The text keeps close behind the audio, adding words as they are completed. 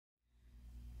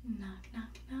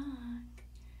knock, knock.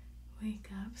 Wake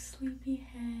up,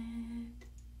 sleepyhead.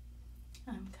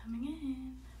 I'm coming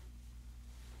in.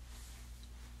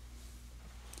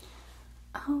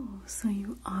 Oh, so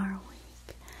you are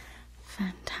awake.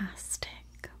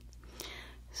 Fantastic.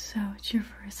 So it's your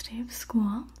first day of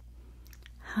school.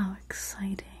 How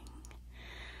exciting.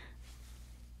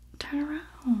 Turn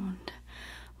around.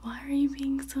 Why are you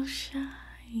being so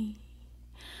shy?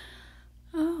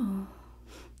 Oh,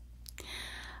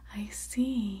 I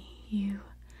see. You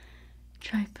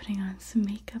tried putting on some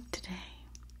makeup today.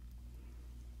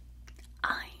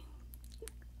 I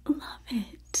love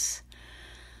it.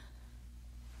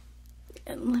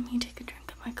 Let me take a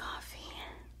drink of my coffee.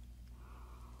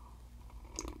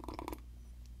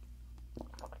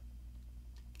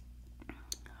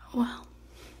 Well,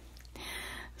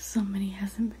 somebody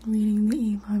hasn't been reading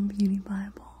the Avon Beauty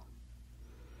Bible.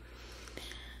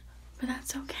 But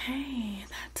that's okay.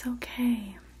 That's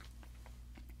okay.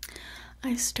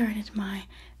 I started my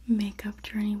makeup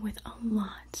journey with a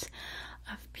lot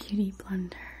of beauty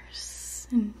blunders,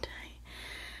 and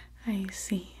I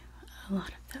see a lot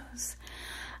of those.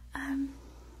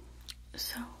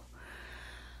 So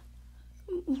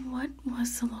what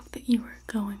was the look that you were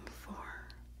going for?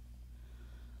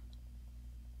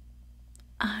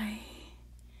 I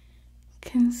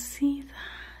can see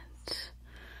that.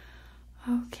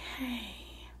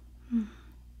 Okay.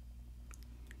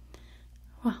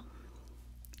 Well,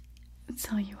 I'll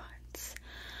tell you what.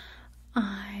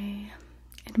 I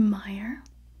admire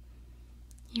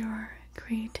your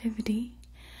creativity,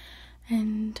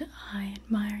 and I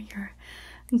admire your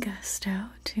gusto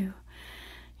to,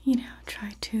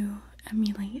 try to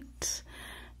emulate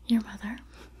your mother.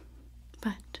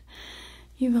 But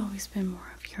you've always been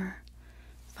more of your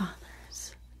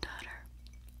father's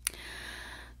daughter.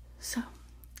 So,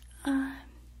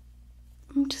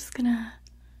 I'm just gonna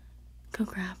go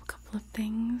grab a couple of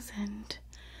things and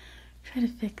try to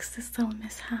fix this little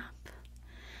mishap.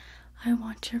 I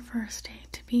want your first day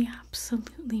to be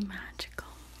absolutely magical,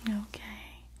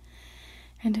 okay?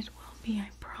 And it will be, I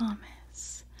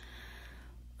promise.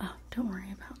 Oh, don't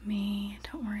worry about me.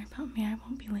 Don't worry about me. I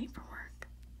won't be late for work.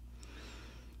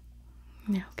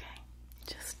 Okay,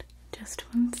 just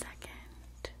 1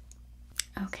 second.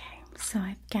 Okay, so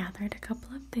I've gathered a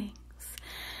couple of things.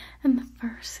 And the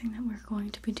first thing that we're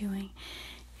going to be doing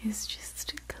is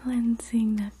just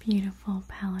cleansing that beautiful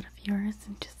palette of yours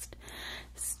and just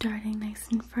starting nice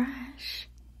and fresh.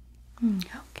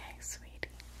 Okay, sweetie.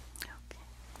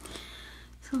 Okay.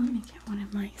 So let me get one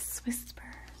of my Swiss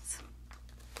Whispers.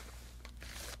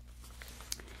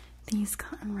 These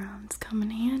cotton rounds come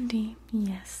in handy.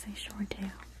 Yes, they sure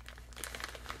do.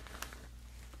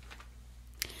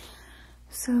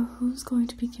 So who's going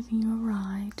to be giving you a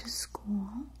ride to school?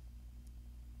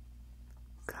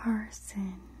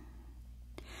 Carson.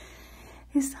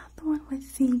 Is that the one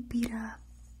with the beat up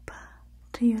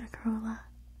Toyota Corolla?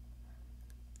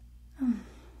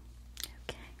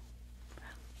 Okay.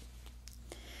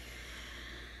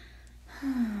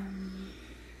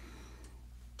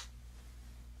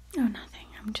 Oh, nothing.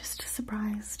 I'm just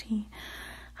surprised he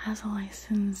has a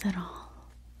license at all.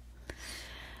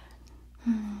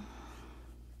 Oh.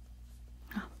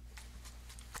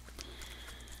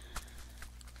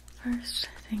 First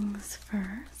things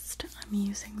first, I'm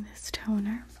using this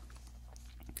toner.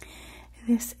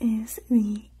 This is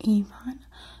the Avon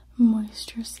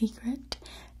Moisture Secret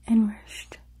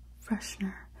Enriched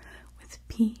Freshener with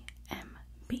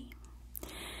PMB.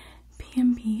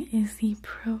 PMB is the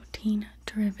protein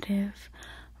derivative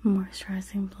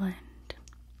moisturizing blend.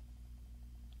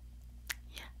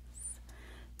 Yes.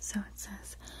 So it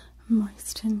says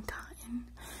moisten cotton,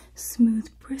 smooth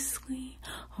briskly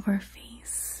over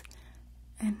face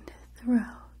and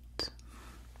throat,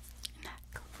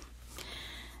 neck.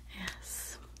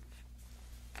 Yes.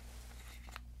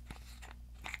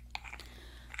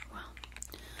 Well,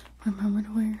 remember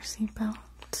to wear your seatbelt.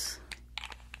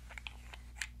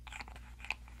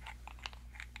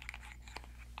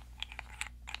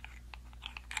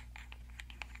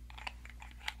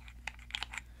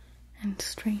 And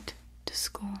straight to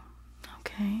school,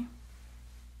 okay?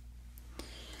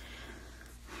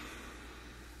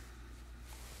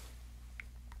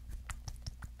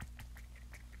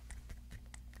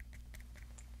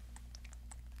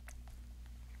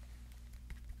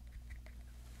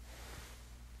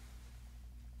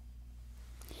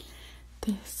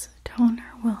 This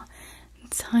toner will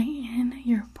tighten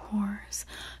your pores,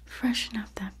 freshen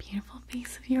up that beautiful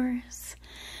face of yours,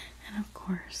 and of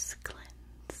course,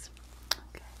 cleanse.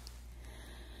 Okay.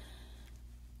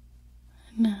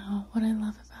 Now, what I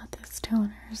love about this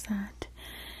toner is that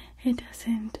it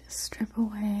doesn't strip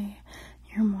away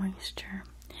your moisture,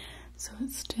 so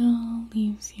it still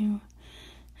leaves you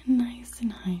nice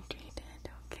and hydrated,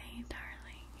 okay,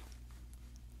 darling?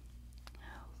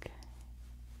 Okay.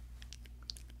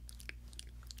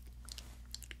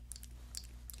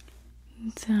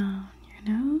 Down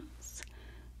your nose,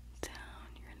 down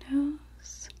your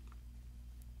nose,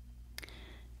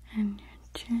 and your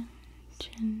chin,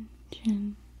 chin,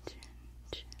 chin, chin,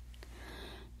 chin.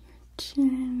 Your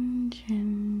chin,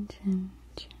 chin, chin,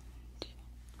 chin, chin.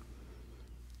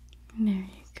 There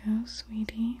you go,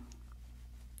 sweetie.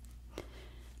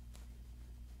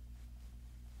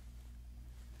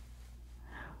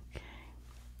 Okay.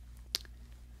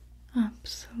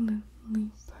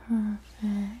 Absolutely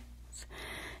perfect.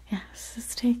 Yes,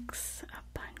 this takes a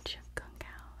bunch of gunk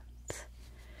out.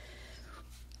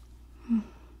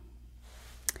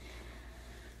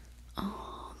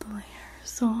 All the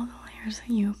layers that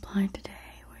you applied today,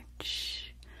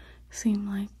 which seem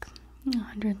like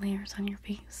 100 layers on your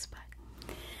face,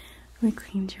 but we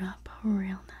cleaned you up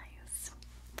real nice.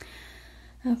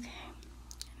 Okay,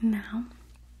 now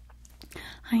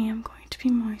I am going to be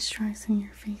moisturizing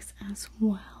your face as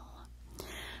well.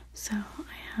 So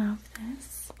I have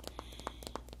this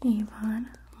Avon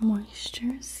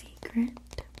Moisture Secret.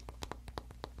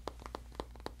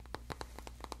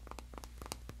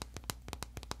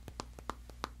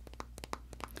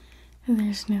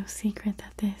 There's no secret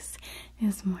that this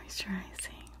is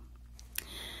moisturizing.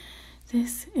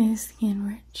 This is the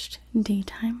Enriched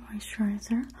Daytime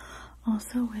Moisturizer,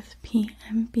 also with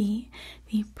PMB,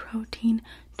 the Protein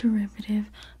Derivative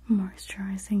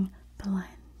Moisturizing Blend.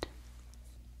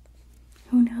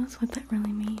 Who knows what that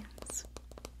really means?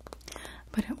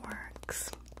 But it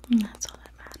works, and that's all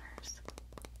that matters.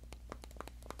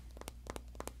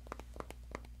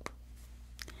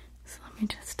 So let me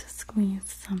just squeeze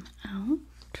some out.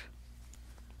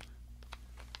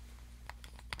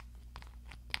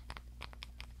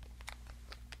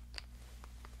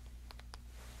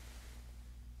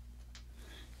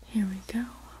 Here we go.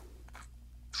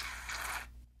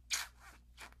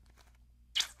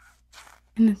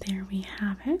 And there we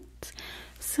have it.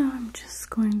 So I'm just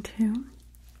going to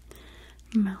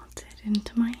melt it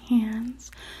into my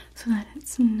hands so that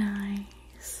it's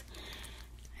nice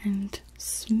and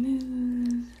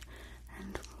smooth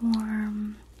and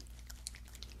warm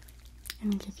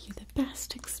and give you the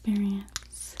best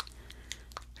experience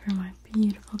for my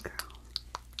beautiful girl.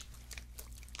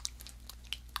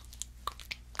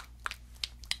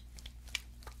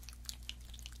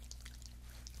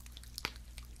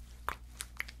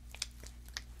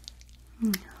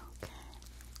 Okay,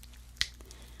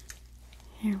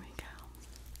 here we go.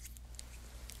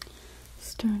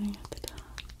 Starting at the top.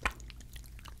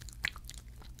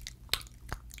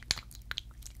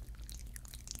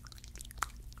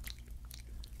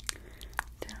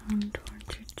 Down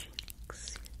towards your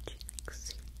cheeks, your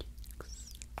cheeks, your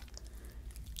cheeks.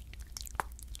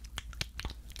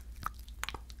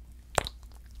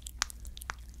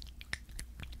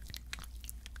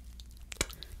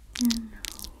 Your nose.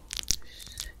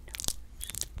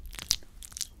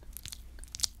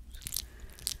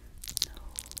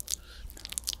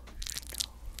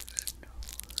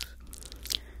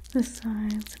 The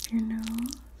sides of your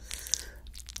nose,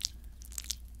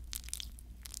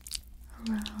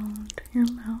 around your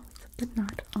mouth, but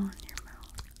not on your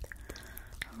mouth,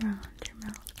 around your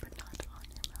mouth, but not on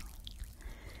your mouth,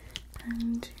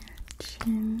 and your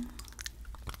chin,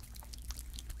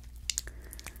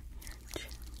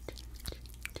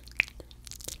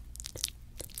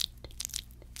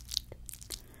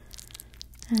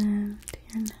 and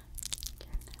your neck.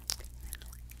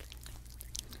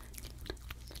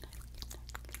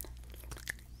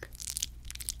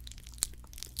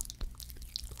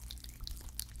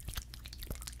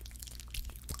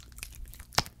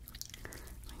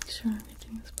 Make sure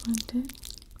everything is blended.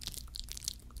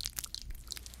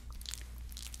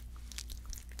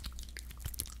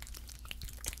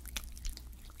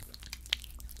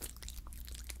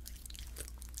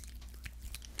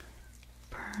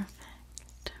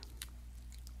 Perfect.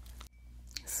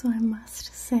 So I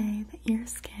must say that your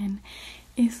skin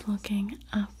is looking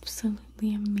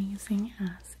absolutely amazing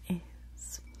as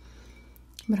is.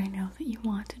 But I know that you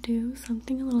want to do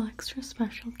something a little extra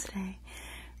special today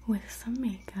with some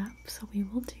makeup, so we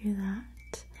will do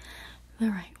that the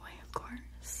right way, of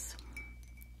course.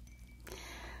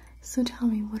 So tell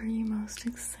me, what are you most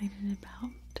excited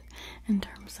about in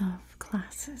terms of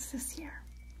classes this year?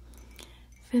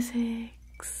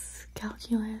 Physics,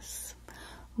 calculus,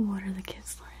 what are the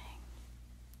kids learning?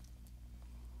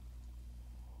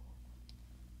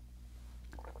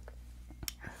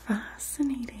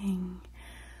 fascinating.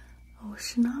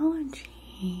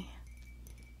 Oceanology.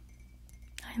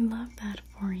 I love that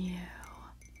for you.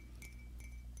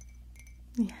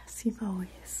 Yes, you've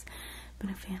always been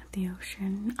a fan of the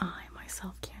ocean. I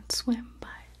myself can't swim,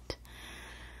 but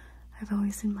I've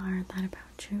always admired that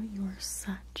about you. You are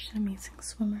such an amazing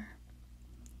swimmer.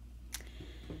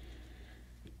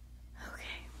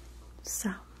 Okay,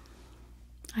 so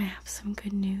I have some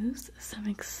good news, some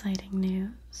exciting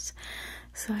news.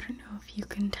 So I don't know if you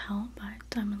can tell,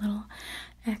 but I'm a little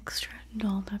extra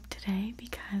dolled up today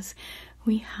because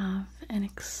we have an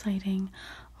exciting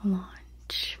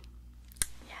launch.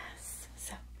 Yes,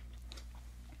 so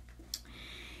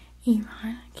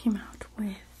Avon came out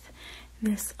with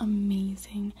this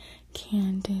amazing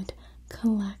candid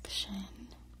collection,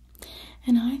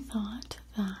 and I thought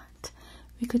that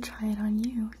we could try it on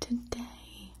you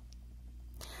today.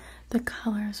 The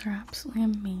colors are absolutely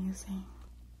amazing.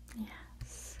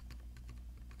 Yes.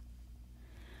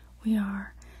 We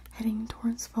are heading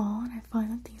towards fall, and I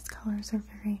find that these colors are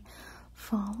very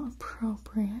fall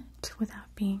appropriate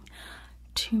without being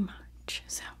too much.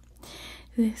 So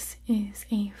this is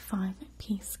a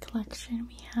 5-piece collection.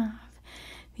 We have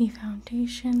the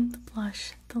foundation, the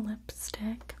blush, the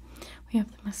lipstick, we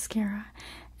have the mascara,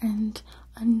 and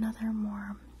another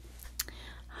more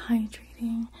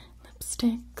hydrating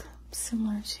lipstick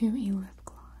similar to a lip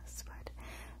gloss, but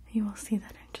you will see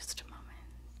that in just a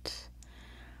moment.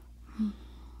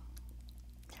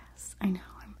 Yes, I know.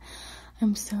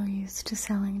 I'm so used to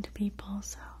selling to people,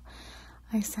 so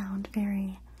I sound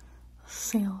very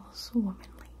saleswomanly.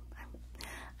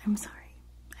 I'm sorry.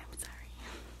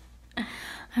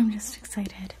 I'm just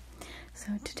excited.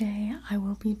 So today I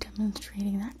will be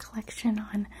demonstrating that collection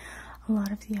on a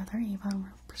lot of the other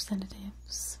Avon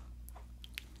representatives.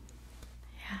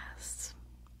 Yes.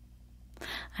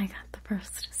 I got the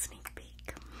first sneak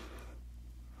peek.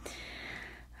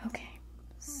 Okay,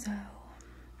 so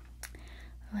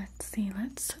let's see.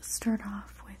 Let's start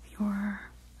off with your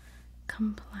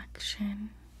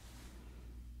complexion.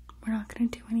 We're not going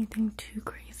to do anything too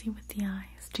crazy with the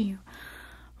eyes. Do you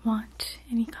want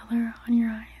any color on your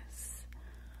eyes?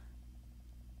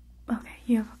 Okay,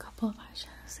 you have a couple of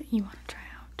eyeshadows that you want to try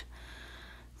out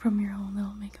from your own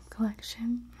little makeup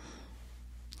collection.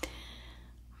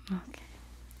 Okay,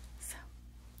 so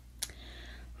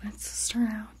let's start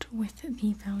out with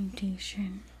the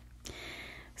foundation.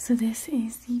 So this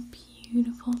is the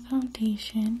beautiful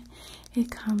foundation.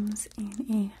 It comes in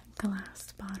a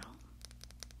glass bottle,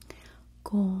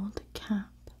 gold cap.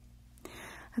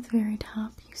 At the very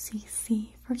top you see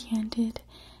C for Candid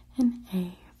and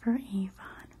A for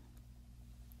Avon.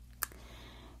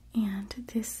 And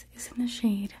this is in the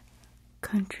shade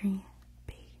Country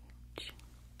Beige.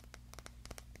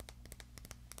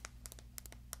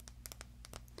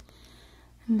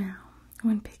 Now,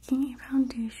 when picking a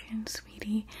foundation,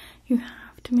 sweetie, you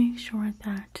have to make sure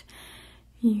that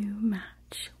you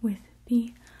match with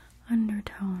the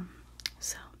undertone.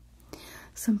 So,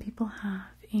 some people have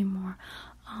a more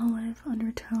olive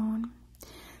undertone,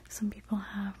 some people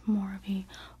have more of a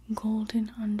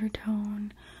golden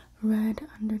undertone, red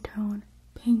undertone,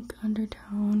 pink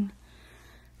undertone.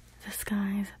 The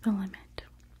sky's the limit.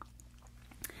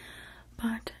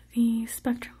 But the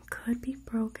spectrum could be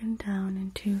broken down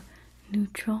into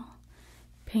neutral,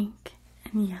 pink,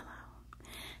 and yellow.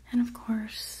 And of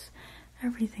course,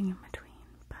 everything in between.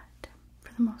 But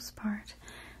for the most part,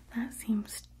 that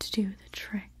seems to do the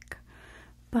trick.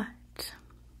 But,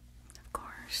 of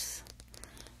course,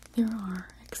 there are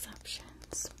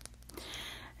exceptions.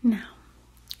 Now,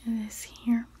 this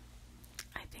here,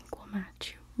 I think will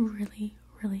match you really,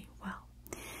 really well.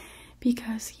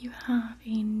 Because you have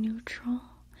a neutral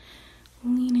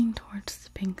leaning towards the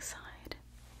pink side.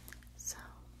 So,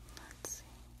 let's see.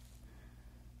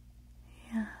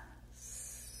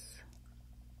 Yes.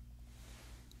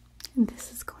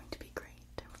 This is going to be great.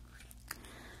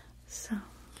 So,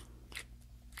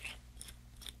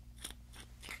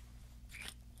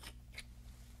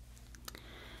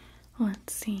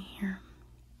 let's see here.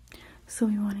 So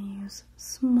we want to use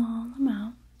small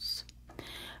amounts,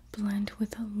 blend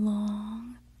with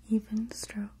long, even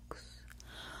strokes,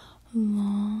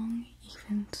 long,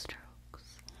 even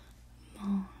strokes,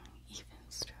 long, even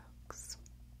strokes.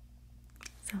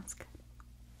 Sounds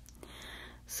good.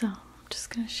 So I'm just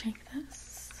going to shake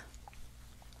this.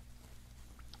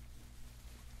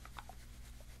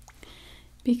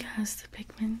 Because the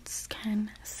pigments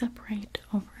can separate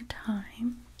over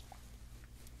time,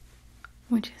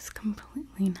 which is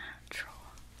completely natural.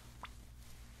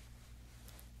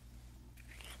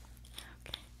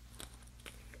 Okay.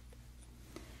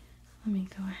 Let me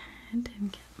go ahead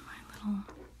and get my little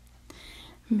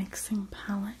mixing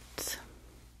palette.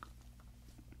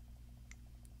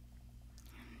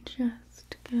 And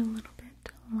just get a little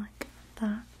bit like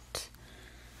that.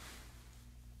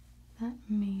 That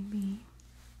may be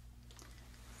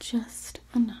just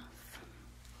enough.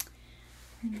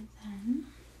 And then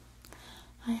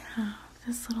I have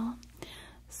this little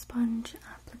sponge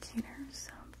applicator,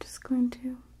 so I'm just going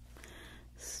to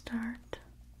start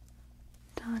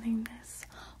dotting this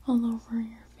all over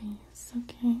your face,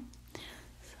 okay?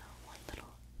 So one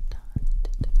little dot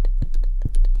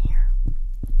here,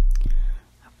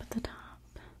 up at the top,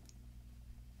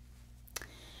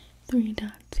 3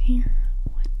 dots here,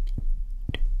 1,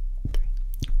 2, 3,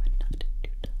 1 dot, 2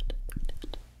 dot, 3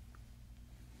 dot,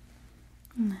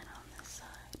 and then on this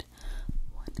side,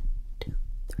 1, 2,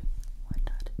 3, 1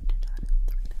 dot, 2 dot,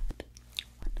 3 dot,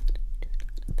 1 dot, 2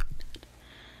 dot, 3 dot.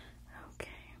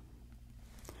 Okay.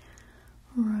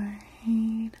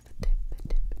 Right at the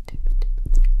tip of the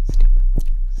nose, tip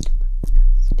of the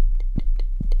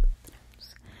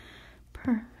nose.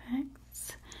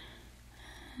 Perfect.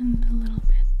 And a little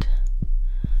bit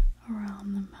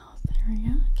around the mouth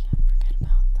area. Can't forget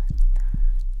about that.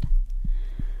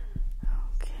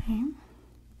 Okay.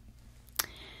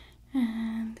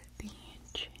 And the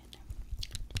chin.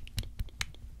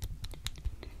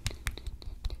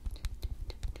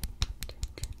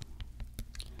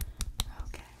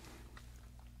 Okay.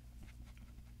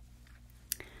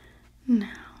 Now,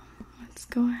 let's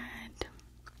go ahead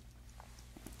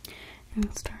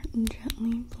and start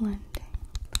gently blending.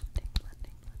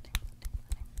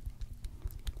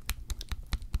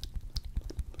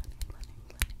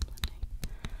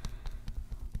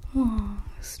 Long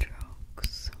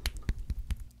strokes.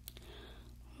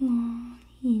 Long,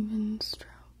 even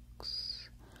strokes.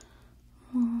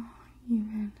 Long,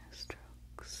 even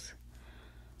strokes.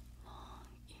 Long,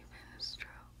 even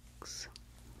strokes.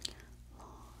 Long,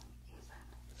 even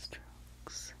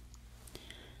strokes.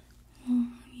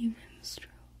 Long, even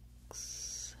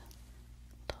strokes.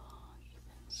 Long,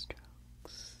 even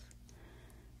strokes.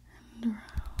 And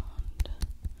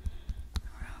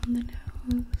around the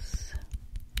nose.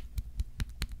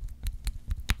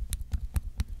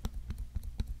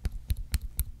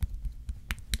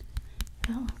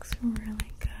 That looks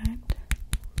really good.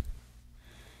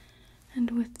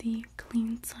 And with the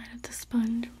clean side of the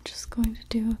sponge, I'm just going to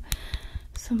do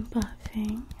some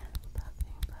buffing.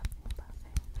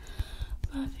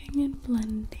 Buffing and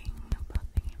blending.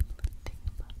 Buffing and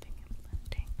blending. Buffing and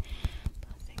blending.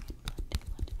 Buffing and blending.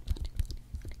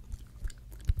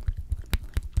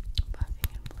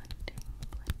 Buffing and blending.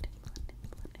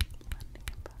 Blending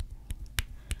and buffing.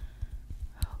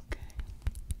 Okay.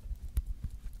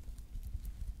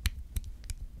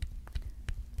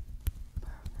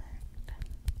 Perfect.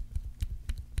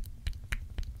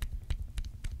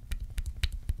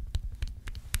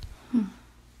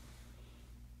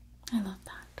 I love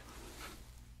that.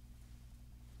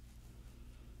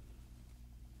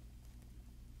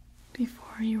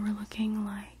 Before you were looking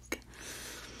like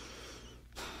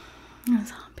a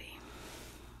zombie.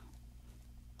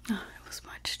 Oh, it was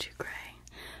much too gray.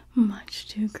 Much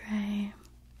too gray.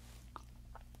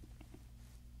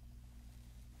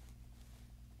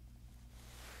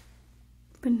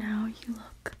 But now you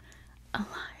look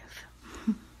alive.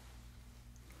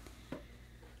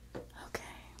 Okay.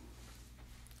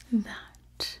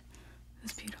 That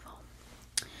is beautiful.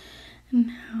 And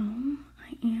now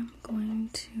I am going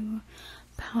to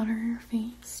powder your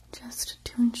face just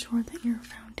to ensure that your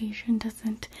foundation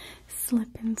doesn't slip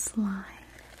and slide.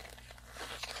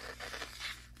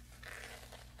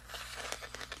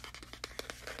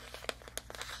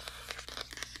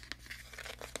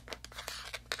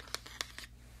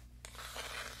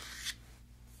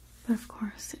 But of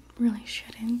course, it really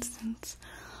shouldn't, since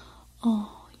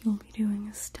all you'll be doing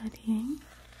is studying.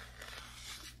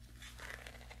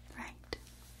 Right.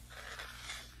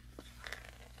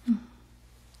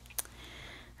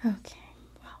 Okay,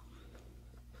 well,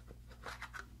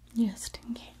 just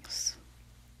in case.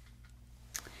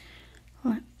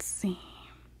 Let's see.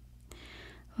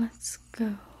 Let's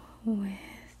go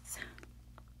with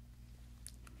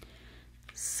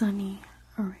Sunny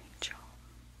Rachel.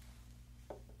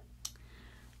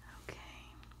 Okay,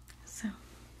 so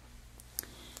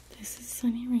this is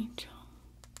Sunny Rachel.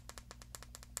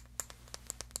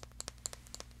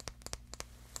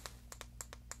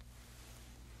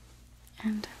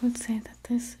 And I would say that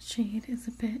this shade is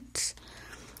a bit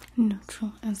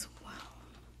neutral as well.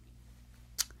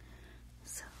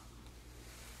 So,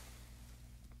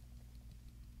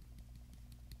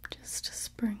 just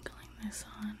sprinkling this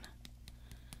on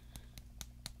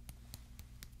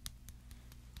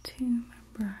to my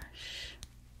brush.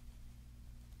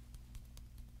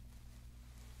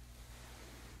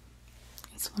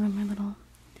 It's one of my little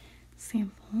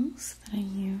samples that I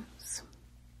use.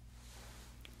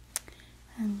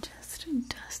 And just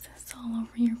dust this all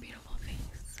over your beautiful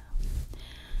face.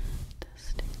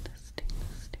 Dusting, dusting,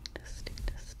 dusting, dusting,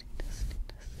 dusting, dusting,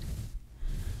 dusting.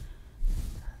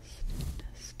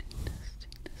 Dusting, dusting,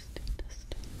 dusting, dusting,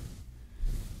 dusting.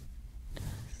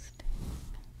 Dusting.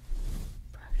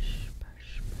 Brush,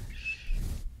 brush, brush.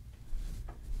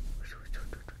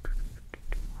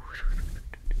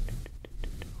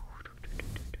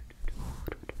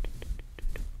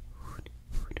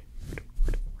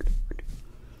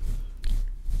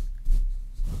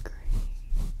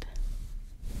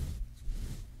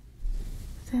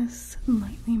 This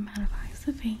lightly mattifies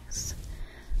the face,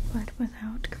 but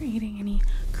without creating any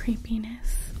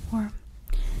creepiness or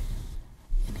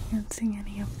enhancing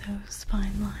any of those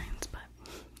fine lines, but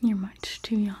you're much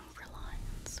too young for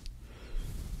lines.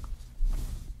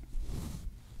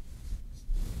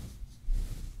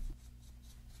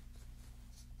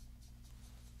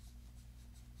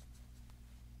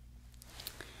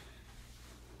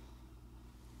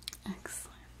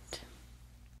 Excellent.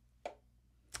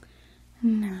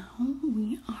 Now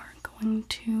we are going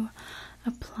to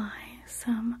apply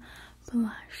some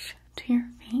blush to your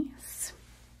face.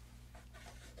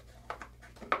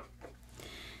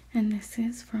 And this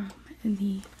is from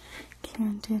the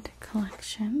Candid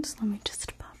collection. So let me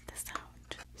just pop this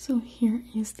out. So here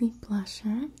is the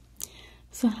blusher.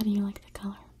 So how do you like the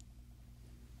color?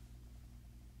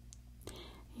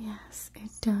 Yes,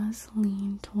 it does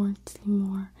lean towards the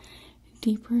more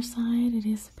deeper side. It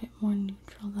is a bit more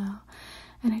neutral though,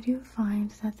 and I do find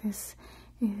that this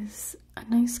is a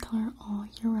nice color all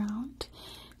year round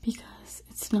because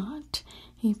it's not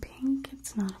a pink,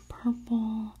 it's not a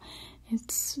purple,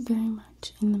 it's very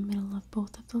much in the middle of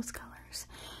both of those colors.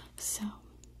 So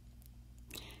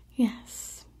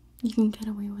yes, you can get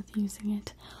away with using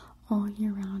it all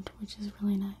year round, which is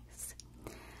really nice.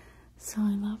 So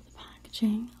I love the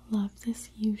packaging, love this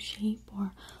U shape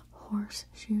or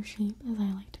horseshoe shape as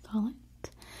I like to call it,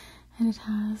 and it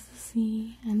has the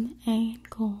C and the A in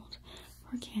gold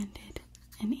for Candid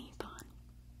and Avon,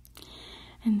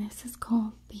 and this is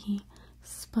called the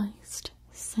Spiced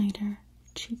Cider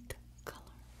Cheek Color.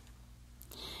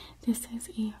 This is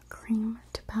a cream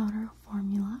to powder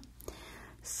formula,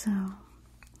 so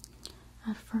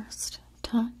at first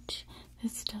touch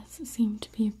this does seem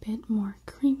to be a bit more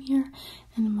creamier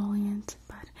and emollient,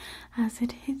 but as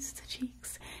it hits the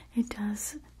cheeks, it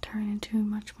does turn into a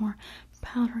much more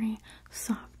powdery,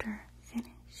 softer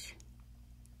finish.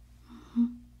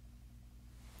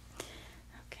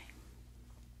 Okay.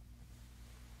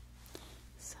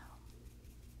 So,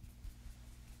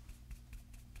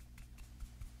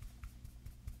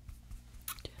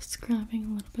 just grabbing a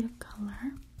little bit of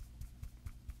color.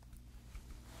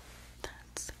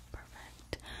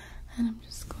 And I'm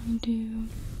just going to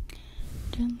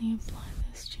gently apply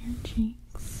this to your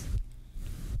cheeks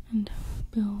and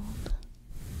build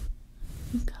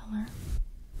the color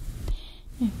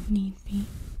if need be.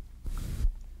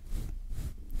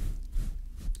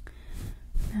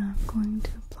 Now I'm going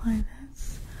to apply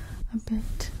this a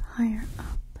bit higher up.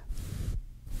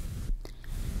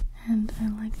 And I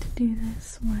like to do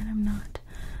this when I'm not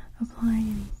applying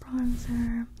any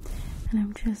bronzer and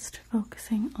I'm just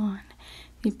focusing on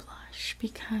the blush,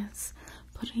 because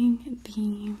putting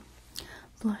the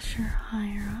blusher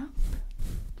higher up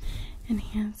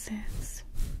enhances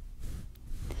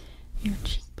your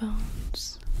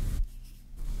cheekbones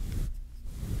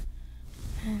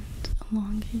and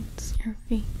elongates your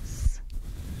face,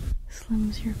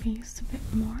 slims your face a bit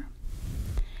more,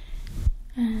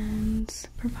 and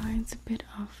provides a bit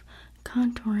of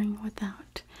contouring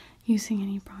without using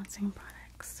any bronzing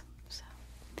products. So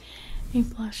a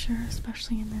blusher,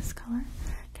 especially in this color,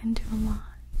 can do a lot.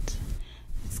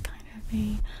 It's kind of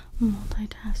a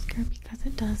multitasker because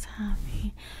it does have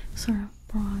a sort of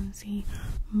bronzy,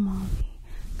 mauvey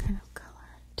kind of color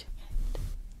to it.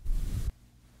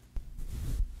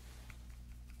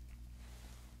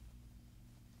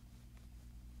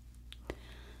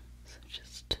 So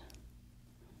just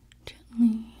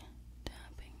gently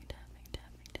tapping, tapping,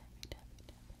 tapping, tapping,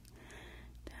 tapping,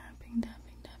 tapping, tapping,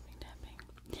 tapping, tapping,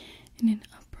 tapping in an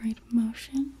upright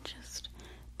motion, just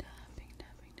tapping,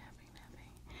 tapping, tapping,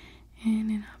 tapping in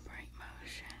an upright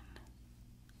motion.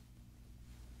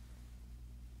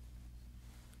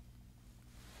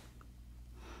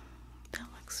 That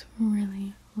looks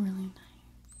really, really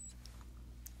nice.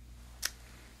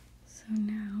 So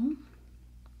now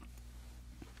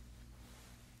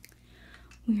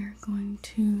we are going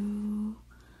to move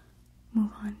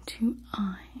on to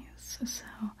eyes. So,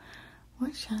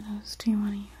 what shadows do you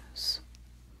want to use?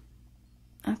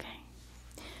 Okay.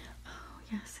 Oh,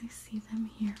 yes, I see them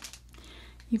here.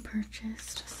 You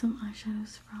purchased some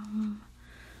eyeshadows from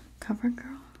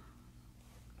CoverGirl.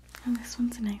 Oh, this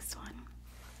one's a nice one.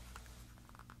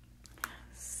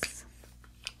 Yes.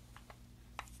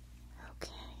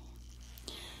 Okay.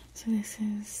 So this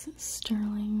is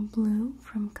Sterling Blue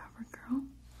from CoverGirl.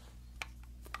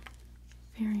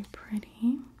 Very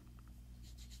pretty.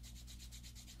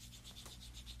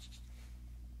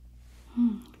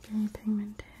 Very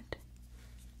pigmented.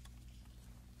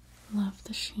 Love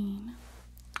the sheen.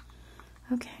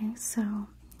 Okay, so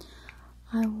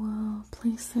I will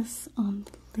place this on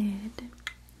the lid.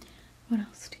 What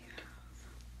else do you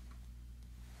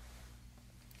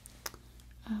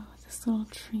have? Oh, this little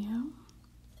trio.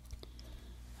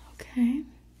 Okay.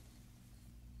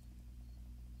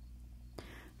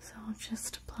 So I'll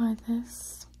just apply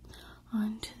this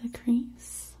onto the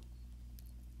crease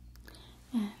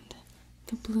and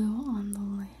the blue on the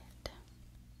lid.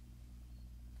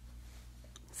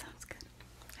 Sounds good.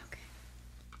 Okay.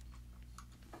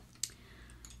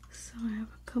 So I have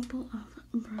a couple of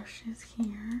brushes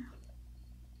here.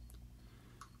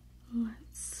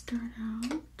 Let's start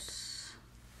out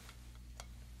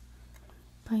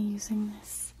by using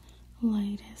this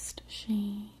lightest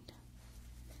shade.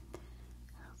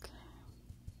 Okay.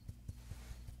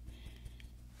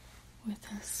 With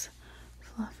this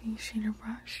fluffy shader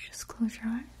brush, just close your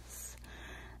eyes.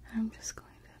 And I'm just going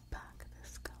to pack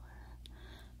this color.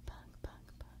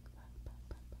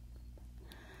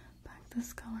 Pack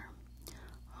this color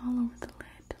all over the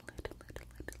lid.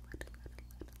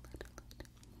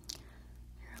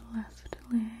 Your left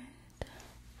lid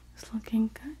is looking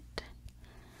good.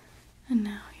 And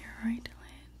now your right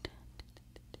lid.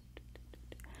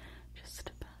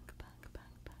 Just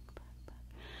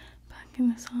backing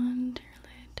this onto your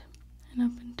lid and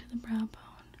up into the brow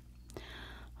bone.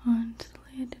 Onto the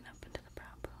lid and up into the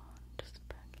brow bone. Just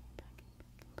backing.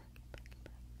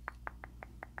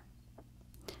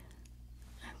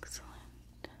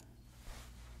 Excellent.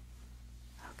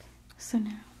 Okay, so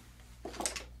now,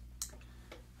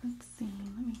 let's see,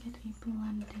 let me get a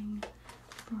blending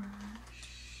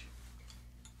brush.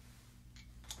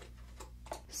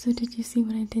 So did you see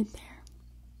what I did there?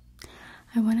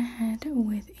 I went ahead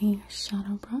with a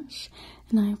shadow brush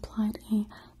and I applied a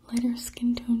lighter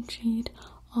skin tone shade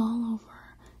all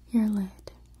over your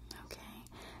lid, okay,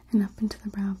 and up into the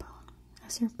brow bone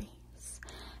as your base.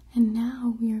 And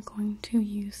now we are going to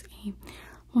use a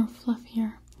more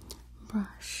fluffier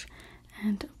brush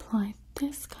and apply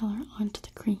this color onto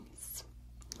the crease,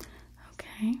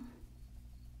 okay?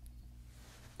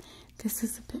 This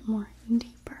is a bit more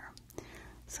deeper,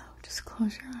 so just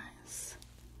close your eyes.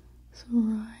 So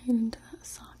right into that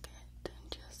socket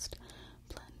and just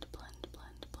blend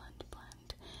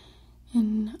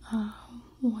in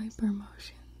wiper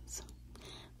motions.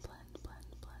 Blend,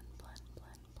 left,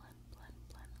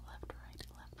 right.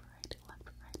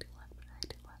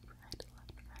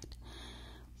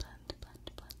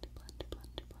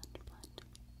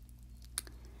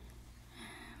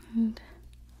 And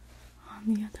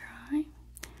on the other eye,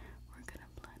 we're gonna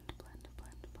blend.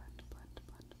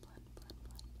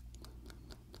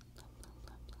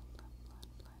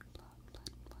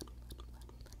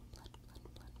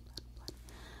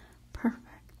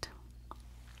 Perfect.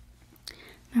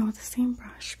 Now with the same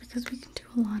brush, because we can do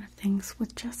a lot of things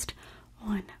with just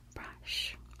one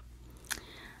brush,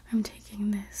 I'm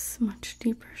taking this much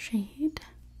deeper shade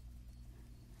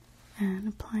and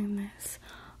applying this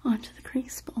onto the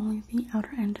crease, but only the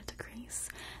outer end of the crease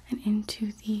and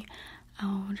into the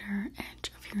outer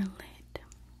edge of your lid.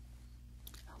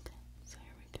 Okay, so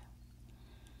here we go.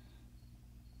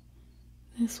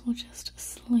 This will just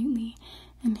slightly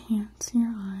enhance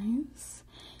your eyes.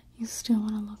 You still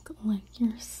want to look like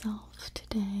yourself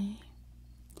today.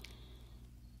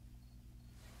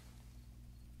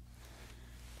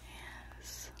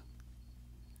 Yes.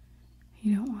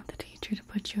 You don't want the teacher to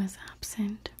put you as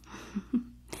absent,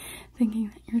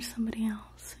 thinking that you're somebody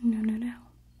else. No.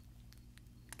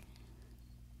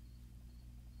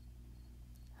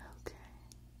 Okay.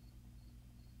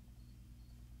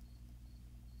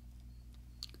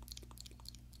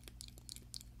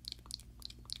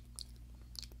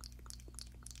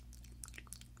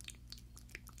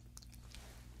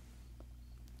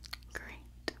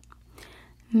 Great.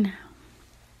 Now,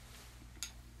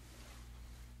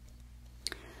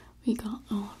 we got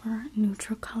all of our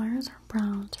neutral colors, our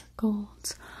browns, our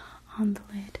golds on the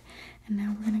lid, and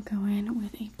now we're going to go in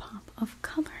with a pop of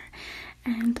color,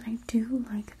 And I do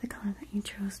like the color that you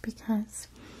chose because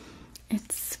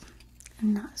it's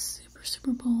not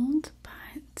super bold,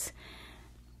 but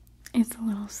it's a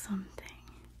little something.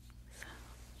 So,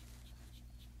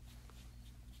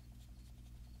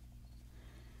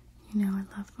 you know, I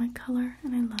love my color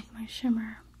and I love my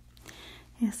shimmer.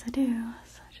 Yes, I do.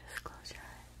 So just close your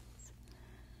eyes.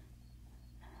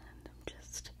 And I'm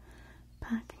just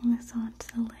packing this onto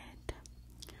the lid.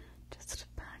 Just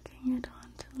packing it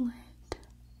onto the lid.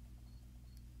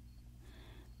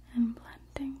 And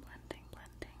blending.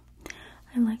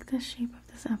 I like the shape of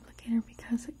this applicator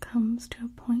because it comes to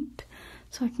a point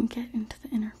so I can get into the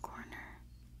inner corner.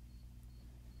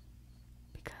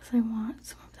 Because I want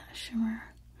some of that shimmer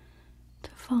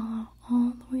to follow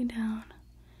all the way down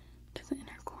to the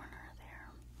inner corner there.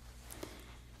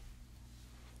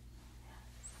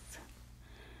 Yes.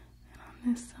 And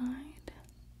on this side,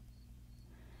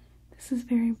 this is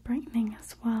very brightening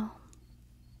as well.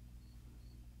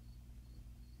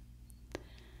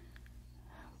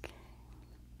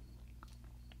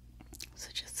 So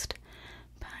just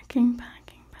packing,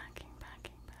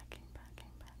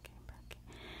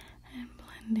 and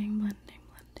blending, and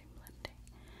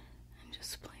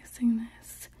just placing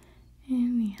this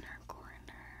in the inner corner.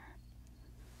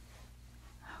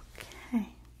 Okay,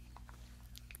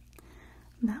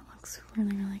 that looks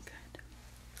really good.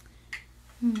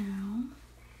 Now,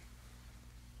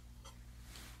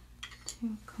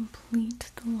 to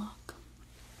complete the look,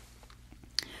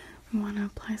 we want to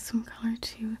apply some color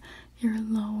to your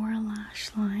lower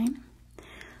lash line.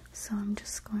 So I'm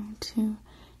just going to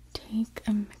take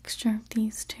a mixture of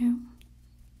these two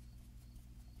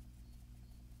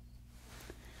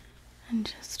and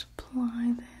just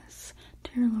apply this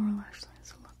to your lower lash line.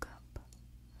 So look up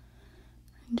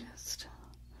and just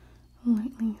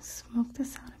lightly smoke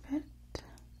this out a bit.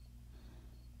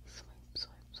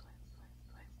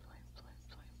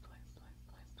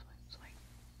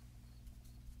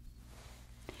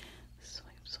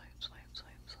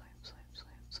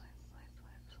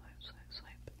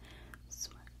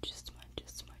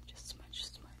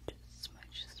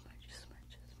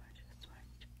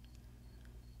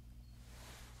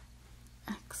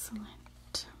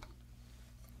 Excellent.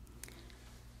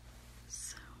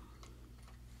 So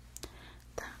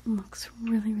that looks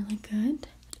really good.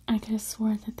 I could have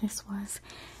sworn that this was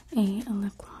a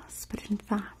lip gloss, but in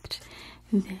fact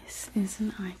this is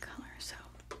an eye color. So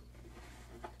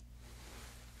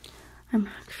I'm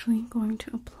actually going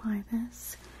to apply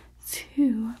this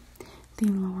to the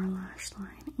lower lash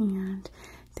line, and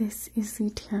this is the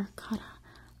terracotta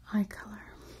eye color.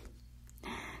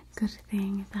 Good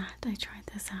thing that I tried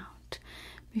this out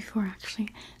before actually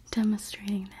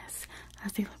demonstrating this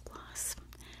as a lip gloss.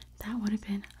 That would have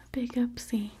been a big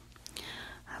oopsie.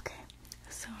 Okay,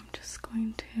 so I'm just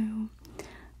going to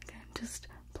again just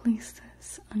place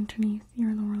this underneath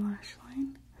your lower lash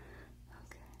line.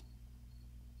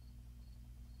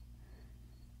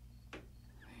 Okay.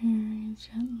 Very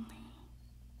gently.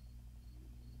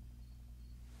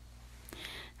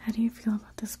 How do you feel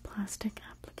about this plastic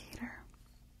applicator?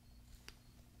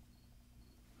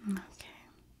 Okay.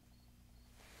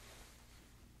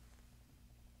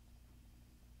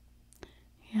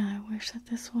 Yeah, I wish that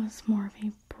this was more of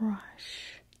a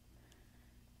brush.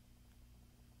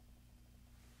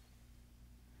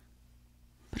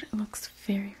 But it looks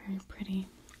very pretty.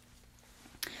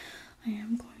 I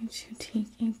am going to take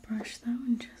a brush though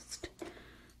and just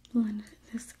blend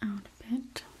this out a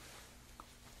bit.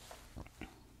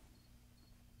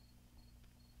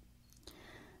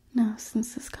 Now,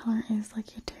 since this color is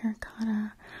like a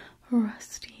terracotta,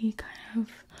 rusty, kind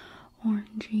of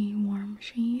orangey, warm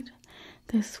shade,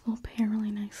 this will pair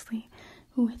really nicely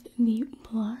with the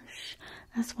blush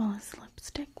as well as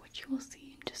lipstick, which you will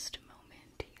see in just a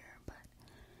moment here. But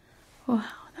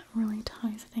wow, that really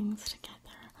ties things together.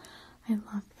 I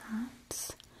love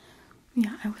that.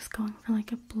 Yeah, I was going for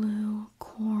like a blue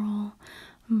coral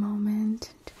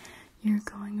moment, and you're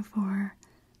going for,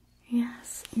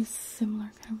 yes, a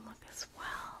similar kind of look as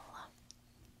well.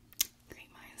 Great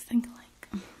minds think alike.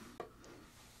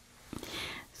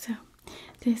 So,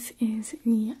 this is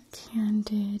the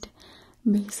Candid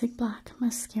Basic Black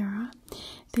Mascara.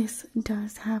 This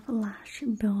does have lash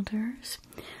builders,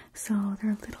 so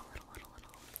they're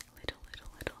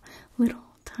little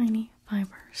tiny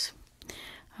fibers.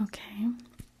 Okay,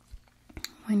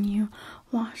 when you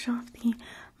wash off the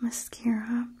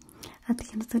mascara, at the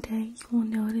end of the day, you will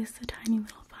notice the tiny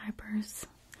little fibers.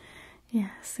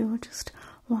 Yes, it will just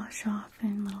wash off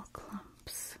in little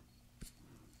clumps.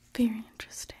 Very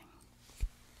interesting.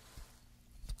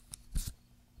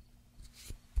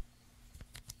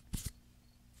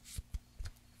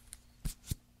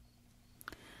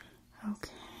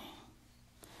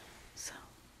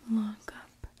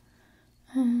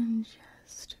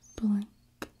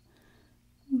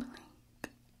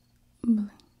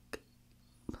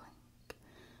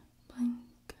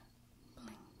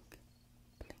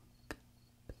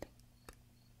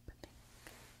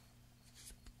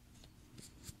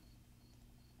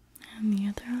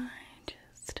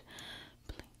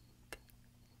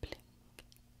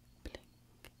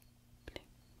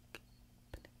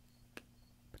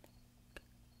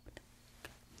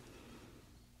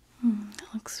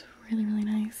 looks really, really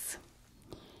nice.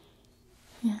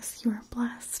 Yes, you are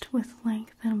blessed with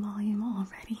length and volume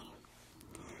already.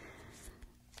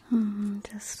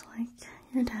 Just like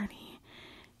your daddy.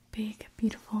 Big,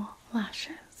 beautiful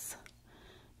lashes.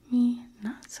 Me,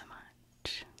 not so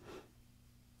much.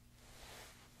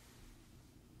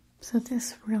 So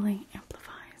this really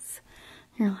amplifies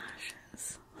your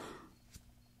lashes.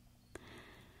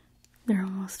 They're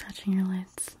almost touching your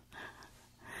lids.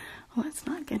 Let's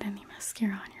not get any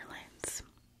mascara on your lids.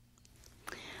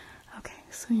 Okay,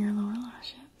 so your lower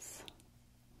lashes.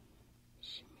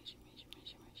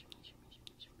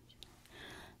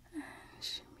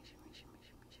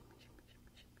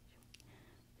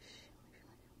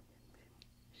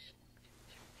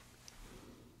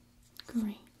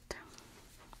 Great.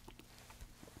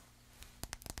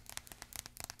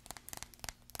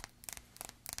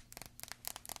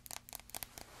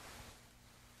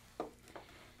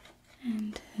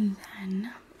 And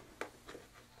then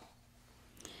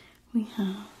we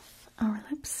have our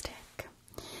lipstick.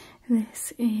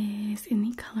 This is in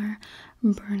the color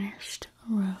Burnished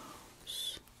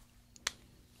Rose.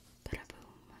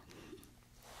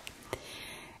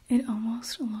 It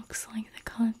almost looks like the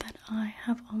color that I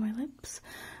have on my lips,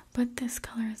 but this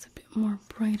color is a bit more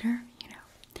brighter, you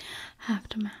know. Have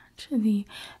to match the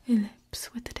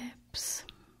lips with the tips.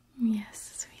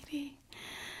 Yes, sweetie.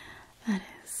 That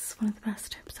is one of the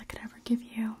best tips I could ever give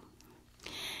you.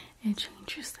 It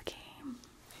changes the game.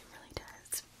 It really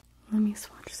does. Let me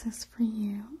swatch this for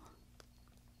you.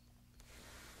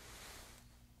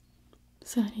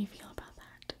 So how do you feel about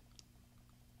that?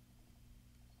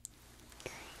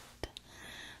 Great.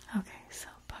 Okay, so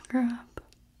pucker up.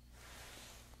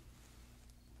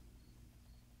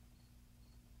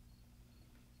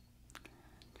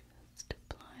 Just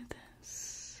apply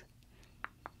this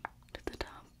to the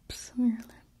tops of your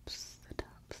lips, the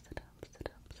tops of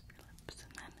your lips,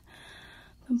 and then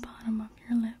the bottom of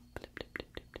your lip.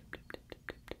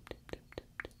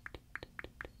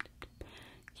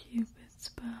 Cupid's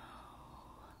bow.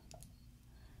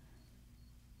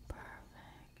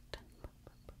 Perfect.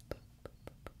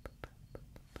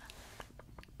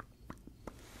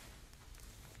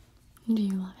 Do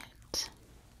you love it?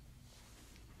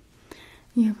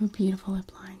 You have a beautiful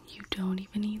lip line. You don't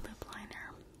even need lip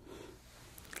liner.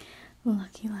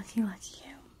 Lucky, lucky, lucky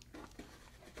you.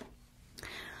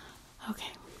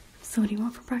 Okay, so what do you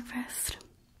want for breakfast?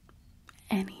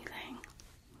 Anything.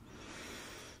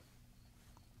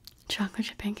 Chocolate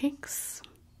chip pancakes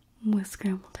with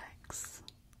scrambled eggs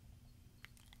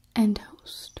and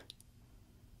toast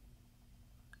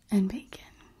and bacon.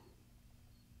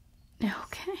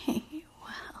 Okay,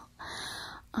 well,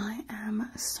 I am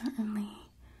certainly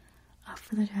up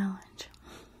for the challenge.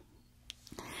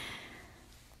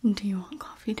 Do you want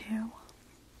coffee too?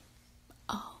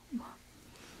 Oh,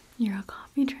 you're a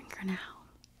coffee drinker now.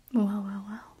 Well, well,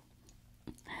 well.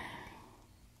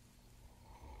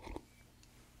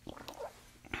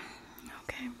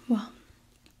 Okay, well,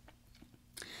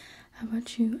 how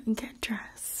about you get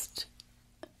dressed?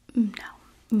 No,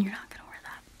 you're not gonna wear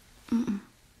that.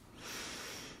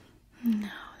 No,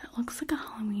 that looks like a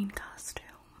Halloween costume.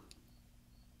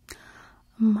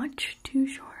 Much too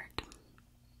short.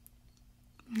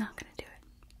 Not gonna do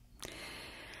it.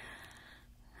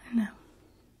 No.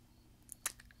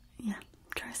 Yeah,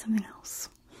 try something else.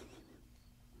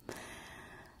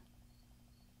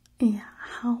 Yeah,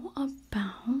 how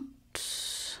about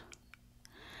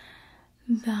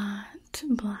that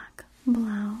black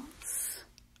blouse?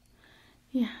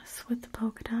 Yes, with the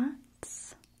polka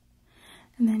dots.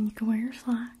 And then you can wear your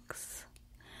slacks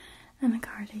and a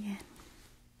cardigan.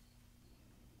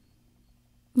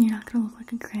 You're not gonna look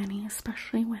like a granny,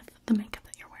 especially with the makeup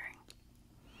that you're wearing.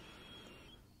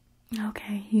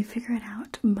 Okay, you figure it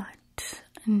out, but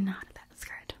not that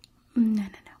skirt. No,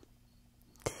 no, no.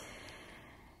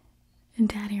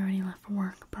 Daddy already left for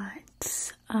work,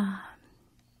 but,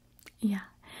 yeah,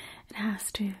 it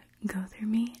has to go through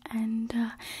me, and,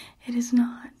 it is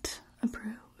not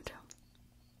approved.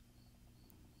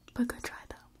 But good try,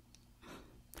 though.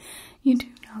 You do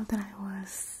know that I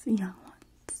was young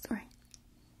once, right?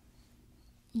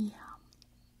 Yeah.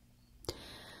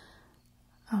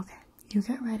 Okay, you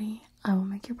get ready. I will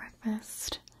make your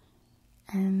breakfast,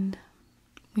 and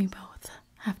we both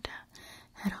have to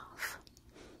head off.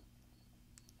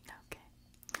 Okay.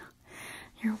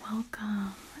 You're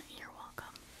welcome. You're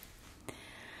welcome.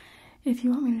 If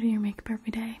you want me to do your makeup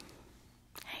every day,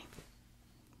 hey,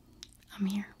 I'm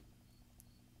here.